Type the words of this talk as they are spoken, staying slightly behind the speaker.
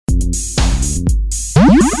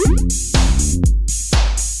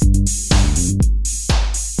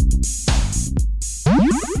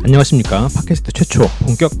안녕하십니까. 팟캐스트 최초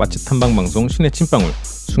본격 맛집 탐방 방송 신의 찐방울.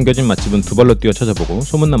 숨겨진 맛집은 두 발로 뛰어 찾아보고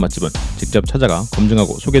소문난 맛집은 직접 찾아가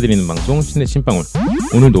검증하고 소개드리는 방송 신의 찐방울.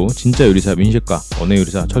 오늘도 진짜 요리사 민식과 언어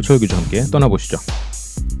요리사 철철교주와 함께 떠나보시죠.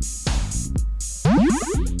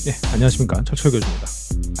 안녕하십니까. 철철교주입니다.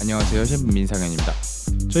 안녕하세요. 셰프 민상현입니다.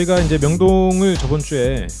 저희가 이제 명동을 저번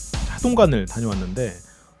주에 하동관을 다녀왔는데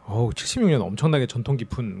 76년 엄청나게 전통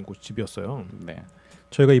깊은 집이었어요. 네.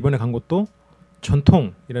 저희가 이번에 간 곳도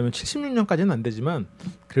전통이라면 76년까지는 안 되지만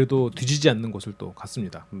그래도 뒤지지 않는 곳을 또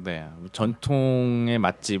갔습니다. 네, 전통의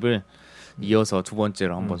맛집을 이어서 두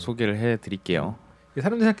번째로 한번 소개를 해드릴게요.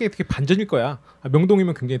 사람들 생각에 되게 반전일 거야.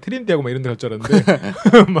 명동이면 굉장히 트렌디하고 막 이런 데 갈 줄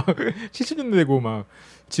알았는데 막 70년대 되고 막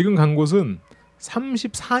지금 간 곳은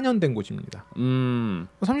 34년 된 곳입니다.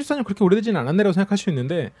 34년 그렇게 오래되지는 않았네라고 생각할 수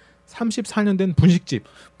있는데 34년 된 분식집.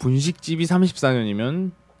 분식집이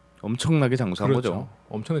 34년이면 엄청나게 장수한 그렇죠. 거죠.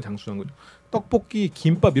 엄청나게 장수한 거죠. 떡볶이,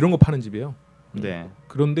 김밥 이런 거 파는 집이에요. 네.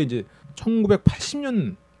 그런데 이제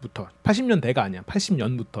 1980년부터 80년대가 아니야.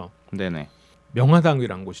 80년부터 네네.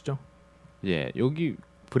 명화당이라는 곳이죠. 예, 여기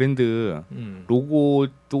브랜드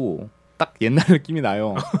로고도 딱 옛날 느낌이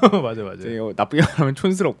나요. 맞아. 나쁘게 말하면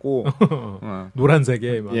촌스럽고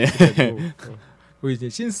노란색에 막 예. 거기 이제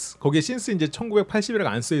거기에 신스 이제 1980이라고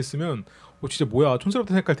안 써 있으면 진짜 뭐야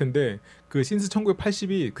촌스럽다 생각할 텐데 그 신스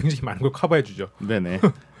 1980이 굉장히 많은 걸 커버해 주죠. 네네.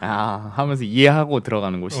 하면서 이해하고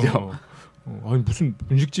들어가는 곳이죠. 아니 무슨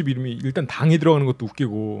분식집 이름이 일단 당이 들어가는 것도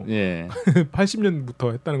웃기고 예.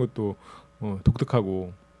 80년부터 했다는 것도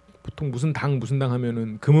독특하고 보통 무슨 당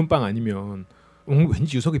하면은 금은빵 아니면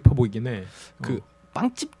왠지 유서 깊어 보이긴 해.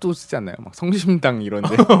 빵집도 쓰지 않나요? 막 성심당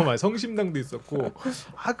이런데. 맞아, 성심당도 있었고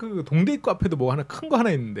그 동대 입구 앞에도 뭐 하나 큰 거 하나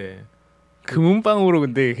있는데 금은빵으로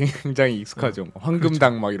근데 굉장히 익숙하죠.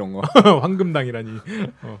 황금당 그렇죠. 막 이런 거. 황금당이라니.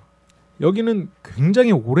 여기는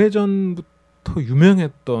굉장히 오래전부터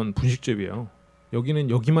유명했던 분식집이에요. 여기는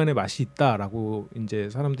여기만의 맛이 있다라고 이제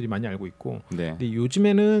사람들이 많이 알고 있고. 네. 근데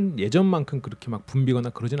요즘에는 예전만큼 그렇게 막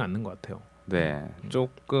붐비거나 그러지는 않는 것 같아요. 네,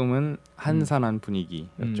 조금은 한산한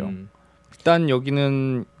분위기였죠. 일단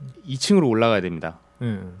여기는 2층으로 올라가야 됩니다.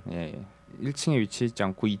 예. 1층에 위치하지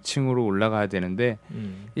않고 2층으로 올라가야 되는데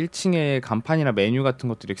 1층에 간판이나 메뉴 같은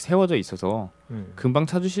것들이 세워져 있어서 금방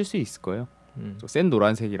찾으실 수 있을 거예요. 또 센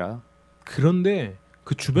노란색이라. 그런데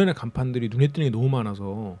그 주변의 간판들이 눈에 띄는 게 너무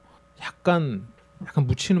많아서 약간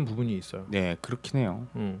묻히는 부분이 있어요. 네, 그렇긴 해요.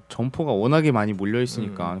 점포가 워낙에 많이 몰려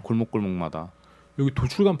있으니까 골목골목마다. 여기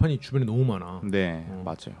도출 간판이 주변에 너무 많아. 네,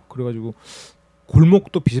 맞아요. 그래가지고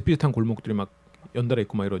골목도 비슷비슷한 골목들이 막 연달아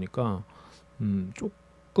있고 막 이러니까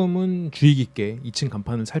조금은 주의 깊게 2층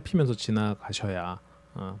간판을 살피면서 지나가셔야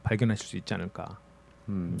발견하실 수 있지 않을까.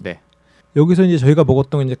 네. 여기서 이제 저희가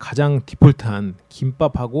먹었던 이제 가장 디폴트한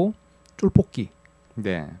김밥하고 쫄볶이.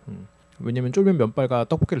 네. 왜냐면 쫄면 면발과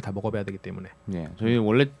떡볶이를 다 먹어봐야 되기 때문에. 네. 저희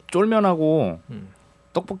원래 쫄면하고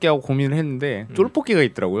떡볶이하고 고민을 했는데 쫄볶이가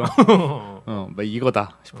있더라고요. 막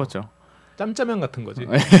이거다 싶었죠. 짬짜면 같은 거지.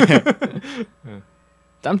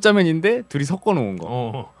 짬짜면인데 둘이 섞어 놓은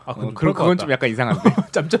거. 그건 좀 약간 이상한데.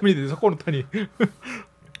 짬짜면이 섞어 놓다니.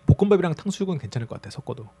 볶음밥이랑 탕수육은 괜찮을 것 같아.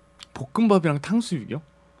 섞어도. 볶음밥이랑 탕수육이요?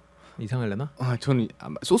 이상할래나? 저는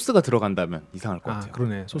소스가 들어간다면 이상할 것 같아요.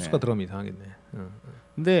 그러네. 소스가 들어가면 이상하겠네.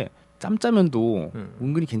 근데 짬짜면도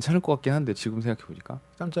은근히 괜찮을 것 같긴 한데 지금 생각해 보니까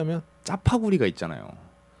짬짜면 짜파구리가 있잖아요.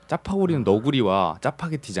 짜파구리는 너구리와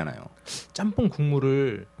짜파게티잖아요. 짬뽕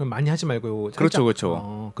국물을 많이 하지 말고 살짝,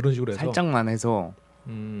 그렇죠. 그런 식으로 해서 살짝만 해서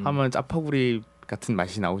하면 짜파구리 같은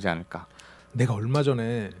맛이 나오지 않을까. 내가 얼마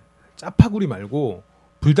전에 짜파구리 말고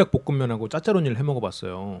불닭볶음면하고 짜짜로니를 해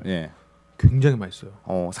먹어봤어요. 예. 굉장히 맛있어요.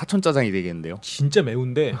 사천짜장이 되겠는데요. 진짜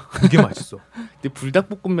매운데 되게 맛있어. 근데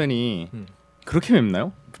불닭볶음면이 그렇게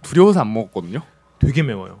맵나요? 두려워서 안 먹었거든요. 되게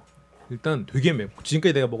매워요. 일단 되게 맵고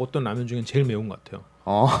지금까지 내가 먹었던 라면 중엔 제일 매운 것 같아요.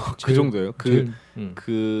 그 정도예요?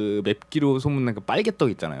 그 맵기로 소문난 그 빨개떡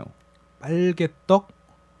있잖아요. 빨개떡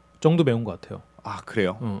정도 매운 것 같아요.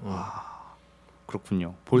 그래요?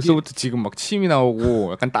 그렇군요. 벌써부터 지금 막 침이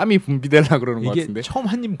나오고 약간 땀이 분비되려 그러는 것 같은데. 이게 처음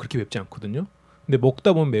한 입은 그렇게 맵지 않거든요. 근데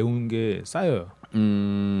먹다 보면 매운 게 쌓여요.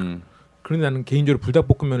 그런데 나는 개인적으로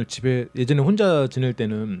불닭볶음면을 집에 예전에 혼자 지낼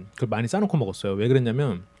때는 그걸 많이 싸놓고 먹었어요. 왜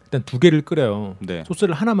그랬냐면 일단 2개를 끓여요. 네.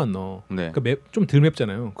 소스를 하나만 넣어. 네. 그러니까 좀 덜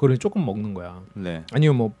맵잖아요. 그걸 조금 먹는 거야. 네.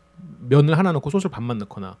 아니면 뭐 면을 하나 넣고 소스를 반만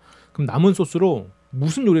넣거나 그럼 남은 소스로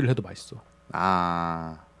무슨 요리를 해도 맛있어.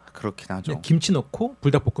 그렇긴 하죠. 김치 넣고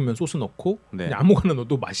불닭볶음면 소스 넣고 그냥 아무거나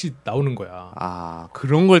넣어도 맛이 나오는 거야.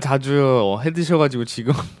 그런 걸 자주 해 드셔가지고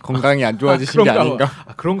지금 건강이 안 좋아지신 게 아닌가?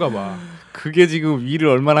 그런가 봐. 그게 지금 위를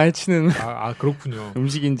얼마나 해치는 그렇군요.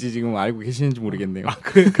 음식인지 지금 알고 계시는지 모르겠네요.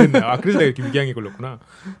 그랬네요. 그래서 내가 이렇게 위궤양에 걸렸구나.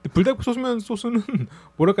 근데 불닭 소스는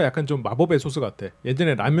뭐랄까 약간 좀 마법의 소스 같아.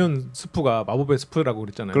 예전에 라면 스프가 마법의 스프라고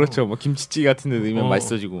그랬잖아요. 그렇죠. 뭐 김치찌개 같은 데 넣으면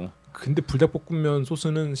맛있어지고. 근데 불닭볶음면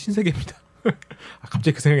소스는 신세계입니다.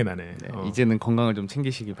 갑자기 그 생각이 나네. 네, 이제는 건강을 좀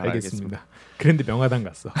챙기시길 바라겠습니다. 그런데 명화당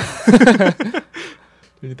갔어.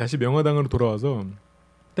 다시 명화당으로 돌아와서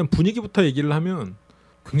일단 분위기부터 얘기를 하면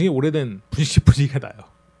굉장히 오래된 분식집 분위기가 나요.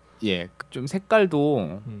 예, 좀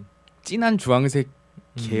색깔도 진한 주황색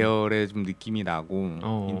계열의 좀 느낌이 나고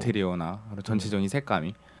인테리어나 전체적인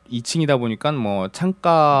색감이 2층이다 보니까 뭐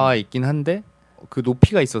창가에 있긴 한데 그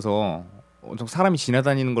높이가 있어서 엄청 사람이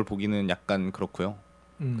지나다니는 걸 보기는 약간 그렇고요.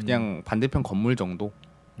 그냥 반대편 건물 정도.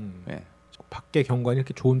 네. 밖에 경관이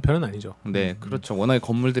이렇게 좋은 편은 아니죠. 네, 그렇죠. 워낙에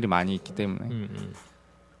건물들이 많이 있기 때문에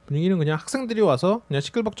분위기는 그냥 학생들이 와서 그냥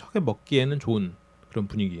시끌벅적하게 먹기에는 좋은 그런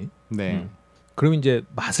분위기. 네. 그럼 이제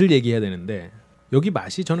맛을 얘기해야 되는데 여기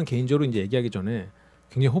맛이 저는 개인적으로 이제 얘기하기 전에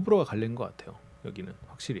굉장히 호불호가 갈린 것 같아요. 여기는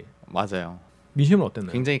확실히. 맞아요. 민심은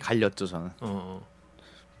어땠나요? 굉장히 갈렸죠 저는.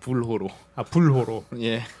 불호로. 불호로.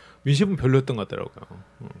 예. 민심은 별로였던 것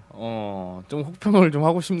같더라고요. 좀 혹평을 좀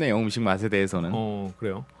하고 싶네요. 음식 맛에 대해서는.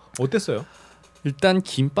 그래요. 어땠어요? 일단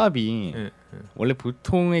김밥이 원래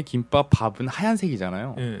보통의 김밥 밥은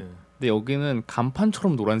하얀색이잖아요. 근데 여기는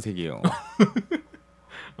간판처럼 노란색이에요.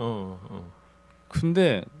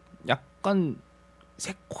 근데 약간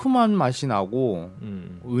새콤한 맛이 나고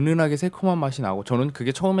은은하게 새콤한 맛이 나고 저는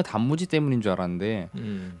그게 처음에 단무지 때문인 줄 알았는데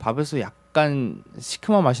밥에서 약간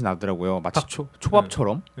시큼한 맛이 나더라고요. 마치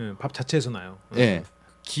초밥처럼. 밥 자체에서 나요. 네.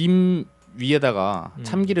 김 위에다가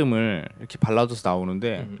참기름을 이렇게 발라줘서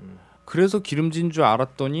나오는데 그래서 기름진 줄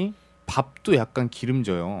알았더니 밥도 약간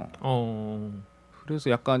기름져요. 그래서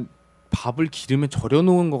약간 밥을 기름에 절여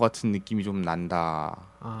놓은 것 같은 느낌이 좀 난다.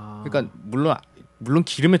 그러니까 물론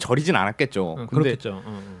기름에 절이진 않았겠죠. 근데 그렇겠죠.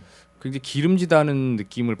 굉장히 기름지다는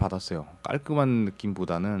느낌을 받았어요. 깔끔한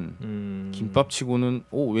느낌보다는 김밥치고는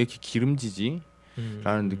왜 이렇게 기름지지?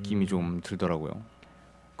 라는 느낌이 좀 들더라고요.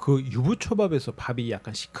 그 유부초밥에서 밥이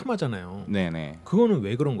약간 시큼하잖아요. 네네. 그거는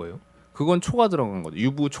왜 그런 거예요? 그건 초가 들어간 거죠.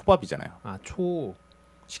 유부 초밥이잖아요.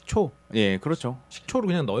 식초? 예, 그렇죠. 식초를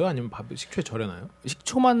그냥 넣어요? 아니면 식초에 절여놔요?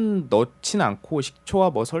 식초만 넣진 않고 식초와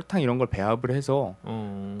뭐 설탕 이런 걸 배합을 해서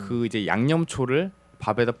그 이제 양념초를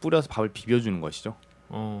밥에다 뿌려서 밥을 비벼주는 것이죠.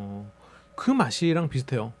 그 맛이랑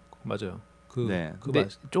비슷해요. 맞아요. 네. 근데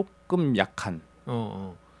조금 약한.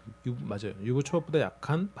 맞아요. 유부초밥보다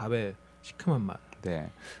약한 밥의 시큼한 맛.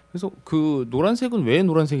 네. 그래서 그 노란색은 왜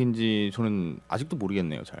노란색인지 저는 아직도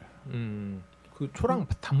모르겠네요, 잘. 그 초랑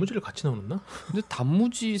단무지를 같이 넣었나? 근데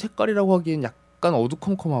단무지 색깔이라고 하기엔 약간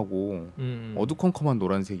어두컴컴하고 어두컴컴한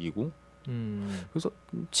노란색이고. 그래서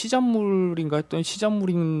치잔물인가 했더니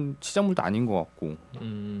치잔물도 아닌 것 같고.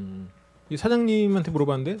 이 사장님한테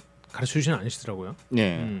물어봤는데 가르쳐 주시는 않으시더라고요.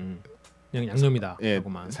 네. 그냥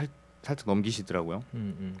양념이다라고만. 살짝 넘기시더라고요.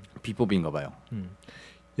 비법인가 봐요.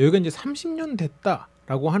 여기가 이제 30년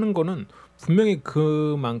됐다라고 하는 거는 분명히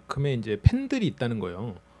그만큼의 이제 팬들이 있다는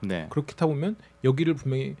거예요. 네. 그렇게 타 보면 여기를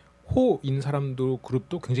분명히 호인 사람들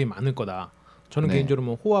그룹도 굉장히 많을 거다. 저는 개인적으로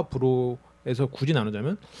뭐 호와 불호에서 굳이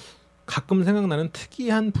나누자면 가끔 생각나는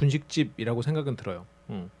특이한 분식집이라고 생각은 들어요.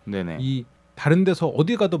 네네. 이 다른 데서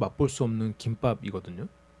어디 가도 맛볼 수 없는 김밥이거든요.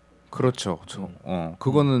 그렇죠.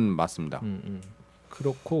 그거는 맞습니다.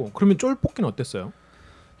 그렇고 그러면 쫄볶이는 어땠어요?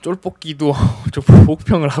 쫄볶이도 좀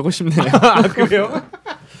혹평을 하고 싶네요. 그래요?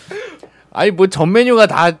 아니 뭐 전 메뉴가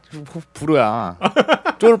다 불호야.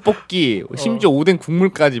 쫄볶이 심지어 오뎅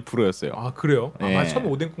국물까지 불호였어요. 그래요? 네. 처음에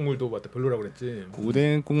오뎅 국물도 맞다 별로라고 그랬지.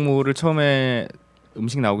 오뎅 국물을 처음에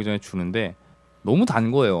음식 나오기 전에 주는데 너무 단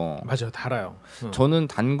거예요. 맞아요, 달아요. 저는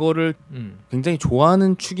단 거를 굉장히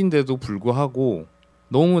좋아하는 축인데도 불구하고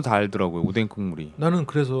너무 달더라고요, 오뎅 국물이. 나는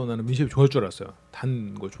민심이 좋아할 줄 알았어요.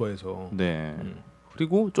 단 거 좋아해서. 네.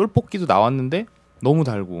 그리고 쫄볶이도 나왔는데 너무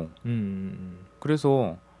달고.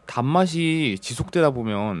 그래서 단맛이 지속되다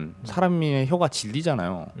보면 사람의 혀가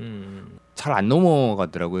질리잖아요. 잘 안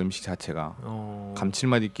넘어가더라고요, 음식 자체가.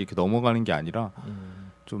 감칠맛 있게 이렇게 넘어가는 게 아니라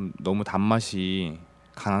좀 너무 단맛이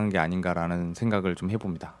강한 게 아닌가라는 생각을 좀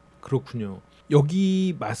해봅니다. 그렇군요.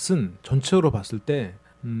 여기 맛은 전체적으로 봤을 때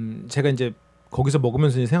제가 이제 거기서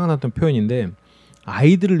먹으면서 이제 생각났던 표현인데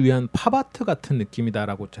아이들을 위한 팝아트 같은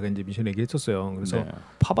느낌이다라고 제가 이제 미션 얘기했었어요. 그래서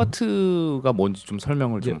팝아트가 뭔지 좀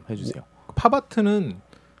설명을 좀 해주세요. 팝아트는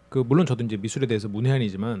물론 저도 이제 미술에 대해서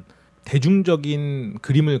문외한이지만 대중적인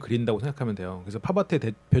그림을 그린다고 생각하면 돼요. 그래서 팝아트의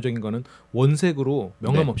대표적인 거는 원색으로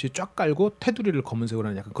명암 없이 쫙 깔고 테두리를 검은색으로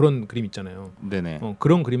하는 약간 그런 그림 있잖아요. 네네.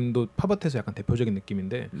 그런 그림도 팝아트에서 약간 대표적인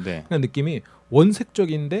느낌인데 네. 그냥 느낌이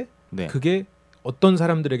원색적인데 네. 그게 어떤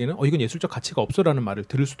사람들에게는 이건 예술적 가치가 없어라는 말을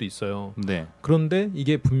들을 수도 있어요. 네. 그런데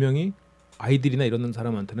이게 분명히 아이들이나 이런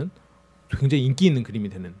사람한테는 굉장히 인기 있는 그림이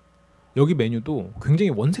되는, 여기 메뉴도 굉장히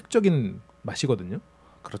원색적인 맛이거든요.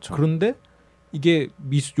 그렇죠. 그런데 이게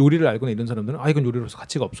요리를 알거나 이런 사람들은 이건 요리로서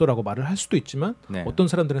가치가 없어라고 말을 할 수도 있지만 네. 어떤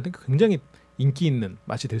사람들한테 굉장히 인기 있는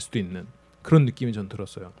맛이 될 수도 있는 그런 느낌이 전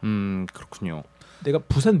들었어요. 그렇군요. 내가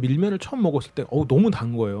부산 밀면을 처음 먹었을 때 너무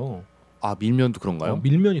단 거예요. 아, 밀면도 그런가요?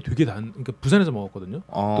 밀면이 되게 그러니까 부산에서 먹었거든요.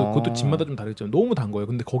 또 그것도 집마다 좀 다르겠지만 너무 단 거예요.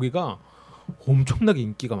 근데 거기가 엄청나게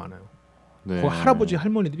인기가 많아요. 네. 거기 할아버지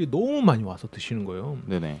할머니들이 너무 많이 와서 드시는 거예요.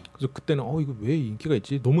 네네. 그래서 그때는 이거 왜 인기가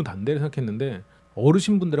있지? 너무 단데 생각했는데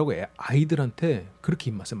어르신분들하고 아이들한테 그렇게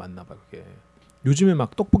입맛에 맞나 봐요. 그게 요즘에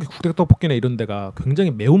막 떡볶이, 국대 떡볶이나 이런 데가 굉장히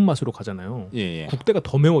매운 맛으로 가잖아요. 예. 국대가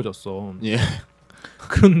더 매워졌어. 예.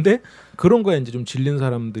 그런데 그런 거에 이제 좀 질린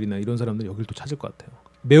사람들이나 이런 사람들은 여기를 또 찾을 것 같아요.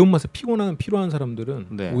 매운맛에 필요한 사람들은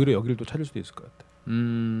네. 오히려 여기를 또 찾을 수도 있을 것 같아요.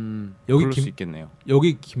 여기 그럴 수 있겠네요.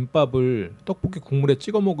 여기 김밥을 떡볶이 국물에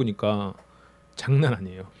찍어 먹으니까 장난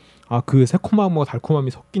아니에요. 그 새콤함과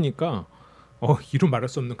달콤함이 섞이니까 이루 말할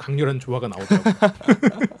수 없는 강렬한 조화가 나오더라고요.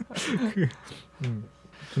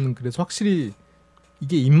 저는 그래서 확실히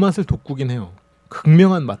이게 입맛을 돋구긴 해요.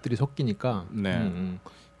 극명한 맛들이 섞이니까 네.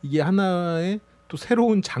 이게 하나의 또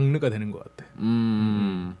새로운 장르가 되는 것 같아.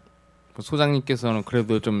 소장님께서는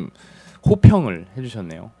그래도 좀 호평을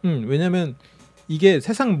해주셨네요. 왜냐하면 이게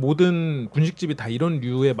세상 모든 분식집이 다 이런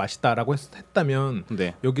류의 맛이다라고 했다면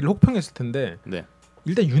네. 여기를 혹평했을 텐데 네.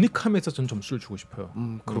 일단 유니크함에서 전 점수를 주고 싶어요.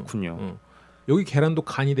 그렇군요. 여기 계란도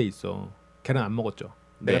간이 돼 있어. 계란 안 먹었죠?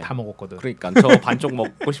 네. 내가 다 먹었거든. 그러니까 저 반쪽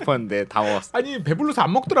먹고 싶었는데 다 먹었어. 아니 배불러서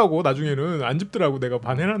안 먹더라고. 나중에는 안 집더라고. 내가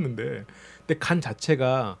반 해놨는데. 근데 간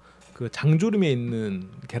자체가 그 장조림에 있는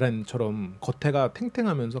계란처럼 겉에가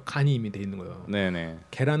탱탱하면서 간이 이미 돼 있는 거예요. 네네.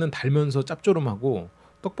 계란은 달면서 짭조름하고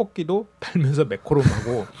떡볶이도 달면서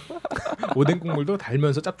매코롬하고 오뎅 국물도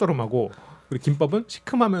달면서 짭조름하고 그리고 김밥은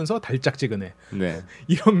시큼하면서 달짝지근해. 네.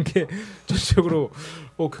 이런 게 전체적으로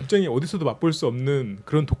굉장히 어디서도 맛볼 수 없는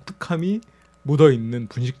그런 독특함이 묻어 있는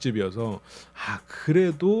분식집이어서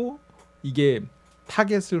그래도 이게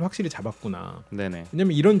타겟을 확실히 잡았구나. 네네.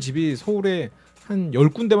 왜냐면 이런 집이 서울에 한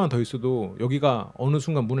 10군데만 더 있어도 여기가 어느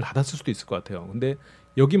순간 문을 닫았을 수도 있을 것 같아요. 근데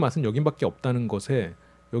여기 맛은 여기밖에 없다는 것에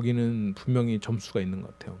여기는 분명히 점수가 있는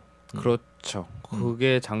것 같아요. 그렇죠.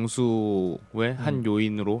 그게 장수의 한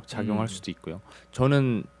요인으로 작용할 수도 있고요.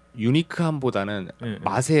 저는 유니크함보다는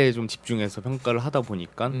맛에 좀 집중해서 평가를 하다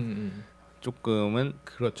보니까 조금은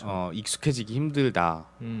그렇죠. 익숙해지기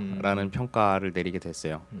힘들다라는 평가를 내리게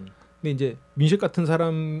됐어요. 근데 이제 민식 같은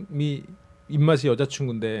사람이 입맛이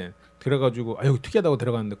여자친구인데 들어가지고 여기 특이하다고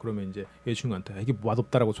들어갔는데 그러면 이제 여자친구한테 이게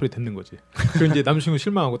맛없다라고 소리 듣는 거지. 그럼 이제 남자친구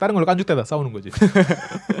실망하고 다른 걸로 깐죽대다 싸우는 거지.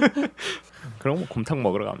 그럼 뭐 곰탕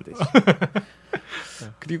먹으러 가면 되지.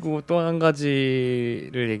 그리고 또 한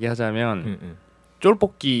가지를 얘기하자면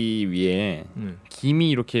쫄볶이 위에 김이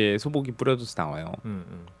이렇게 소복이 뿌려져서 나와요.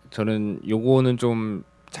 저는 요거는 좀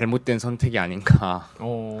잘못된 선택이 아닌가라는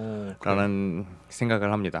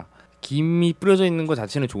생각을 합니다. 김이 뿌려져 있는 것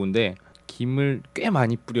자체는 좋은데 김을 꽤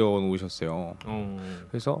많이 뿌려 놓으셨어요.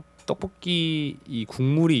 그래서 떡볶이 이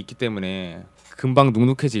국물이 있기 때문에 금방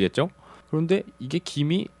눅눅해지겠죠? 그런데 이게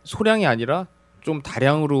김이 소량이 아니라 좀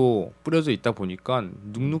다량으로 뿌려져 있다 보니까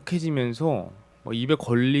눅눅해지면서 입에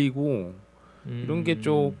걸리고 이런 게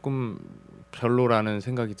조금 별로라는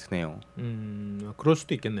생각이 드네요. 그럴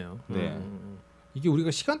수도 있겠네요. 네. 이게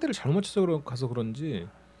우리가 시간대를 잘못 맞춰서 가서 그런지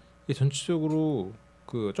이게 전체적으로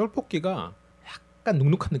그 쫄볶이가 약간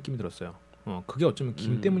눅눅한 느낌이 들었어요. 그게 어쩌면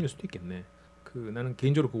김 때문일 수도 있겠네. 나는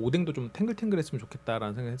개인적으로 그 오뎅도 좀 탱글탱글했으면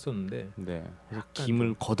좋겠다라는 생각했었는데. 네.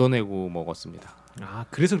 김을 걷어내고 먹었습니다.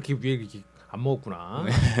 그래서 그렇게 위에 이렇게 안 먹었구나.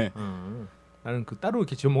 네. 나는 따로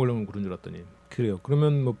이렇게 지어 먹으려면 그런 줄 알았더니. 그래요.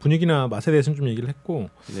 그러면 뭐 분위기나 맛에 대해서는 좀 얘기를 했고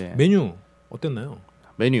네. 메뉴 어땠나요?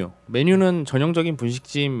 메뉴는 전형적인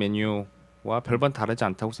분식집 메뉴와 별반 다르지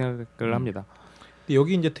않다고 생각을 합니다. 근데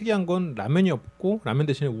여기 이제 특이한 건 라면이 없고 라면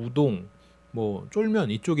대신에 우동, 뭐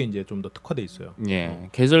쫄면 이쪽에 이제 좀 더 특화돼 있어요. 예,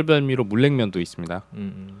 계절별미로 물냉면도 있습니다.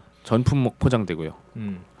 전품목 포장되고요.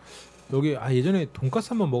 여기 예전에 돈가스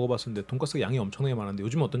한번 먹어봤었는데 돈가스가 양이 엄청나게 많은데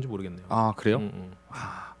요즘은 어떤지 모르겠네요. 그래요?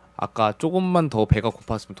 아까 조금만 더 배가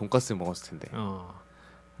고팠으면 돈가스 먹었을 텐데.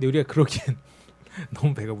 근데 우리가 그러기엔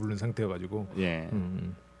너무 배가 부른 상태여가지고. 예.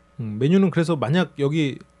 메뉴는 그래서 만약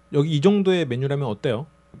여기 이 정도의 메뉴라면 어때요?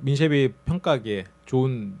 민셰비 평가하기에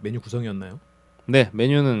좋은 메뉴 구성이었나요? 네,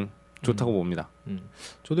 메뉴는 좋다고 봅니다.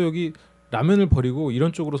 저도 여기 라면을 버리고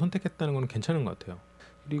이런 쪽으로 선택했다는 건 괜찮은 것 같아요.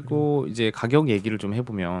 그리고 이제 가격 얘기를 좀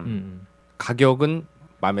해보면 가격은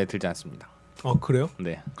마음에 들지 않습니다. 그래요?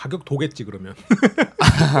 네. 가격 도겠지 그러면.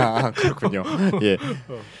 그렇군요. 예.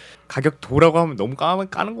 가격 도라고 하면 너무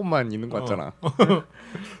까는 것만 있는 것 같잖아.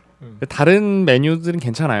 다른 메뉴들은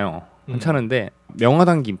괜찮아요. 괜찮은데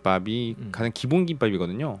명화당 김밥이 가장 기본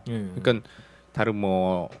김밥이거든요. 그러니까 다른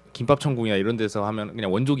뭐 김밥 천국이나 이런 데서 하면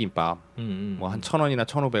그냥 원조 김밥 뭐 한 1,000원이나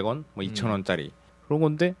 1,500원, 뭐 2,000원짜리 그런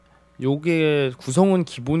건데 요게 구성은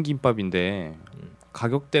기본 김밥인데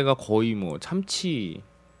가격대가 거의 뭐 참치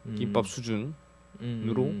김밥 수준으로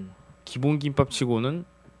기본 김밥치고는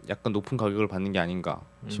약간 높은 가격을 받는 게 아닌가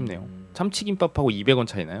싶네요. 참치 김밥하고 200원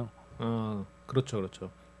차이 나요. 그렇죠.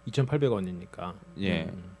 2,800원이니까.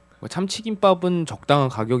 예. 참치 김밥은 적당한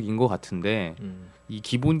가격인 것 같은데 이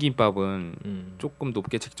기본 김밥은 조금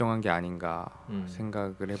높게 책정한 게 아닌가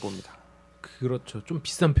생각을 해봅니다. 그렇죠. 좀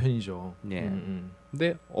비싼 편이죠. 예.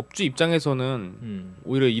 근데 업주 입장에서는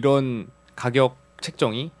오히려 이런 가격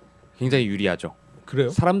책정이 굉장히 유리하죠. 그래요?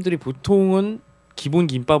 사람들이 보통은 기본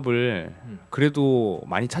김밥을 그래도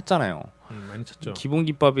많이 찾잖아요. 많이 찾죠. 기본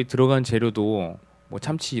김밥이 들어간 재료도 뭐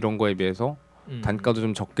참치 이런 거에 비해서 단가도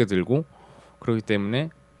좀 적게 들고 그렇기 때문에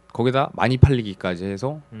거기다 많이 팔리기까지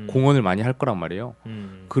해서 공헌을 많이 할 거란 말이에요.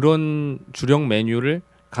 그런 주력 메뉴를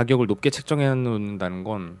가격을 높게 책정해 놓는다는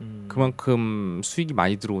건 그만큼 수익이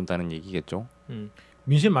많이 들어온다는 얘기겠죠.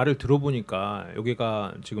 민심 말을 들어보니까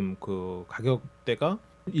여기가 지금 그 가격대가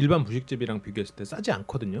일반 부식집이랑 비교했을 때 싸지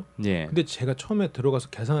않거든요. 예. 근데 제가 처음에 들어가서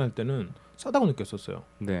계산할 때는 싸다고 느꼈었어요.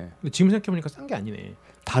 네. 근데 지금 생각해보니까 싼 게 아니네.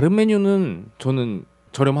 다른 메뉴는 저는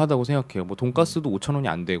저렴하다고 생각해요. 뭐 돈가스도 5,000원이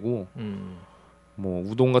안 되고 뭐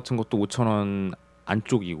우동 같은 것도 5,000원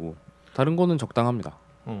안쪽이고 다른 거는 적당합니다.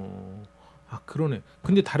 그러네.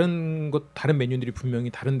 근데 다른 메뉴들이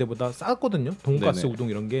분명히 다른 데보다 싸거든요. 돈가스, 네네. 우동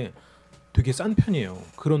이런 게 되게 싼 편이에요.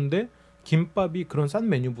 그런데 김밥이 그런 싼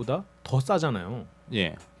메뉴보다 더 싸잖아요.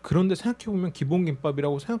 예. 그런데 생각해보면 기본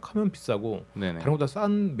김밥이라고 생각하면 비싸고 네네. 다른 거보다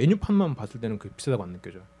싼 메뉴판만 봤을 때는 그게 비싸다고 안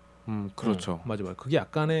느껴져요. 그렇죠. 맞아. 그게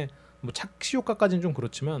약간의 뭐 착시 효과까지는 좀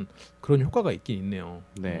그렇지만 그런 효과가 있긴 있네요.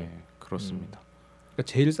 네, 그렇습니다. 그러니까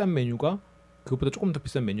제일 싼 메뉴가 그것보다 조금 더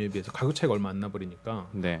비싼 메뉴에 비해서 가격 차이가 얼마 안 나버리니까.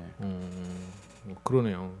 네.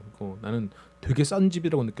 그러네요. 나는 되게 싼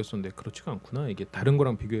집이라고 느꼈었는데 그렇지가 않구나. 이게 다른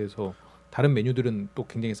거랑 비교해서 다른 메뉴들은 또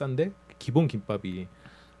굉장히 싼데 기본 김밥이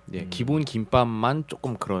기본 김밥만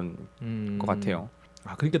조금 그런 것 같아요.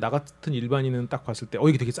 그러니까 나 같은 일반인은 딱 봤을 때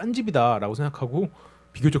이게 되게 싼 집이다라고 생각하고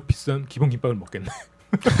비교적 비싼 기본 김밥을 먹겠네.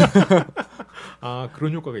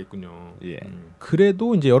 그런 효과가 있군요. 예.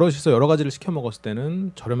 그래도 이제 여럿이서 여러 가지를 시켜 먹었을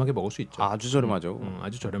때는 저렴하게 먹을 수 있죠. 아주 저렴하죠.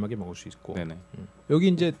 아주 저렴하게 먹을 수 있고. 네네. 여기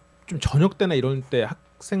이제 좀 저녁 때나 이런 때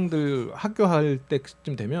학생들 학교할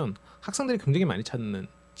때쯤 되면 학생들이 굉장히 많이 찾는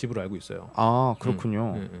집으로 알고 있어요.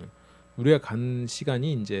 그렇군요. 우리가 간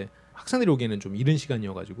시간이 이제 학생들이 오기에는 좀 이른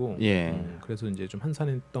시간이어가지고 그래서 이제 좀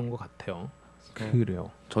한산했던 것 같아요.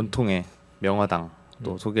 그래요. 전통의 명화당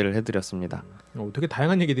또 소개를 해드렸습니다. 되게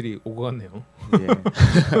다양한 얘기들이 오고 갔네요. 예.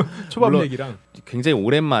 초밥 얘기랑 굉장히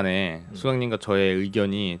오랜만에 수강님과 저의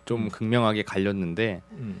의견이 좀 극명하게 갈렸는데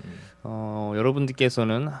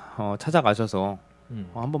여러분들께서는 찾아가셔서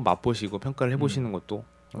한번 맛보시고 평가를 해보시는 것도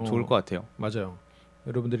좋을 것 같아요. 맞아요.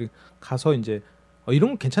 여러분들이 가서 이제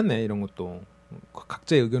이런 거 괜찮네 이런 것도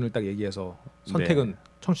각자의 의견을 딱 얘기해서 선택은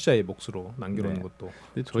청취자의 몫으로 남겨놓는 것도.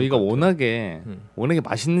 저희가 워낙에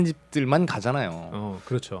맛있는 집들만 가잖아요.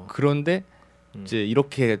 그렇죠. 그런데 이제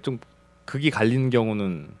이렇게 좀 극이 갈리는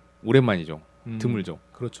경우는 오랜만이죠. 드물죠.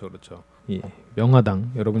 그렇죠.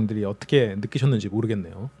 명화당 여러분들이 어떻게 느끼셨는지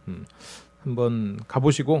모르겠네요. 한번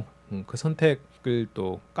가보시고 그 선택을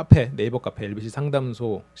또 네이버 카페 LBC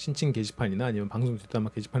상담소 신청 게시판이나 아니면 방송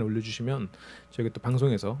뒷담화 게시판에 올려주시면 저희가 또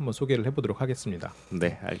방송에서 한번 소개를 해보도록 하겠습니다.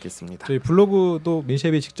 네, 알겠습니다. 저희 블로그도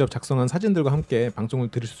민셰이 직접 작성한 사진들과 함께 방송을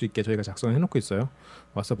들을 수 있게 저희가 작성해놓고 있어요.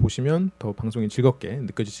 와서 보시면 더 방송이 즐겁게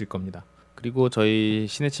느껴지실 겁니다. 그리고 저희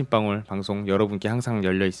신의 침방울 방송 여러분께 항상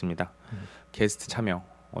열려 있습니다. 게스트 참여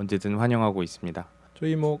언제든 환영하고 있습니다.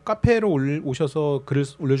 저희 뭐 카페로 오셔서 글을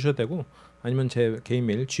올려주셔도 되고 아니면 제 개인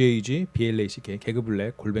메일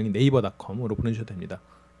gagblake@네이버.com으로 보내주셔도 됩니다.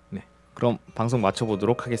 네. 그럼 방송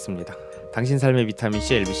마쳐보도록 하겠습니다. 당신 삶의 비타민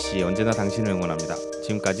C LBC 언제나 당신을 응원합니다.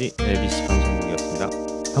 지금까지 LBC 방송국이었습니다.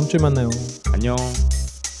 다음 주에 만나요. 안녕.